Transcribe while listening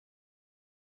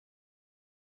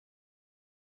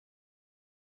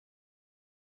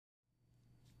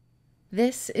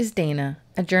This is Dana,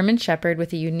 a German Shepherd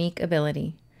with a unique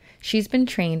ability. She's been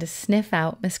trained to sniff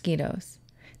out mosquitoes.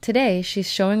 Today,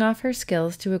 she's showing off her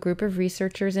skills to a group of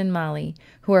researchers in Mali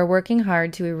who are working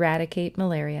hard to eradicate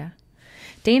malaria.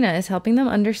 Dana is helping them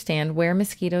understand where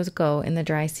mosquitoes go in the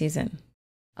dry season.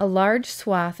 A large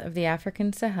swath of the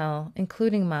African Sahel,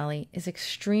 including Mali, is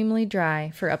extremely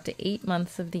dry for up to 8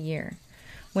 months of the year.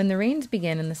 When the rains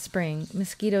begin in the spring,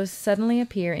 mosquitoes suddenly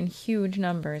appear in huge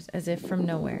numbers as if from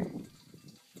nowhere.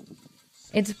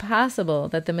 It's possible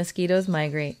that the mosquitoes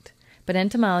migrate, but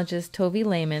entomologist Tovi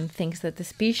Lehman thinks that the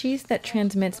species that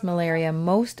transmits malaria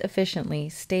most efficiently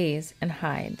stays and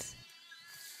hides.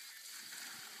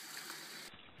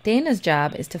 Dana's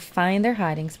job is to find their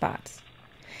hiding spots.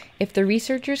 If the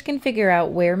researchers can figure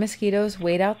out where mosquitoes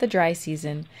wait out the dry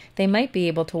season, they might be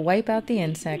able to wipe out the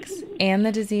insects and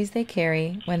the disease they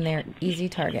carry when they're easy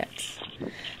targets.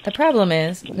 The problem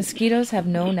is, mosquitoes have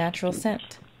no natural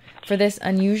scent. For this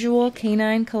unusual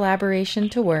canine collaboration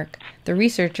to work, the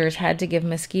researchers had to give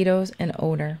mosquitoes an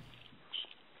odor.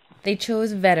 They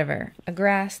chose vetiver, a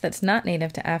grass that's not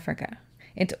native to Africa.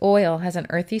 Its oil has an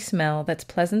earthy smell that's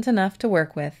pleasant enough to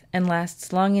work with and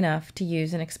lasts long enough to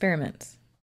use in experiments.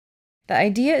 The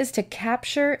idea is to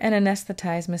capture and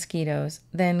anesthetize mosquitoes,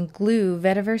 then glue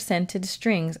vetiver-scented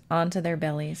strings onto their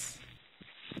bellies.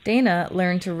 Dana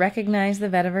learned to recognize the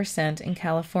vetiver scent in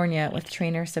California with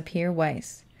trainer Sapir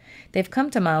Weiss. They've come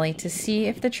to Mali to see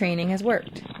if the training has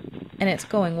worked, and it's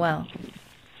going well.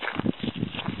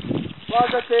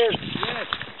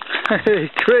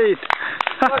 Great!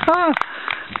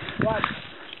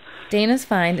 Dana's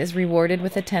find is rewarded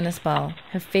with a tennis ball,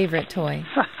 her favorite toy.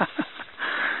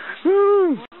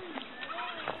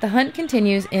 The hunt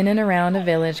continues in and around a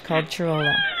village called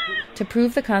Chirola. To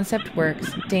prove the concept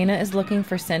works, Dana is looking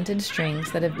for scented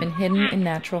strings that have been hidden in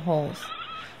natural holes.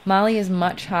 Mali is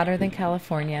much hotter than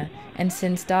California, and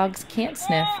since dogs can't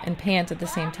sniff and pant at the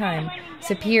same time,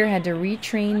 Sapir had to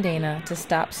retrain Dana to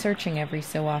stop searching every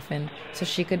so often so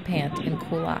she could pant and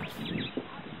cool off.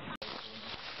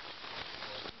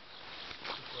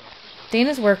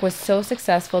 Dana's work was so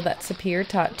successful that Sapir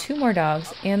taught 2 more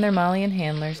dogs and their Malian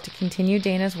handlers to continue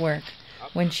Dana's work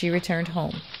when she returned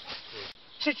home.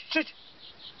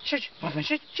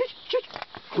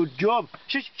 Good job!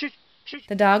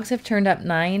 The dogs have turned up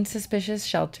 9 suspicious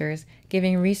shelters,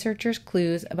 giving researchers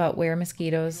clues about where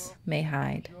mosquitoes may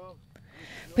hide.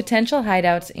 Potential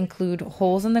hideouts include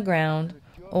holes in the ground,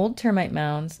 old termite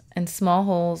mounds, and small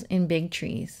holes in big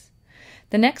trees.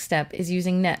 The next step is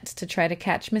using nets to try to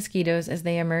catch mosquitoes as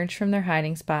they emerge from their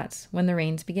hiding spots when the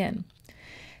rains begin.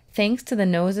 Thanks to the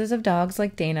noses of dogs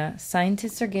like Dana,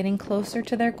 scientists are getting closer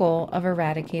to their goal of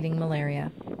eradicating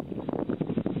malaria.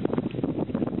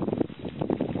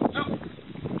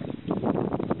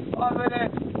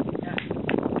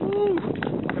 Ooh,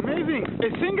 amazing! A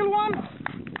single one?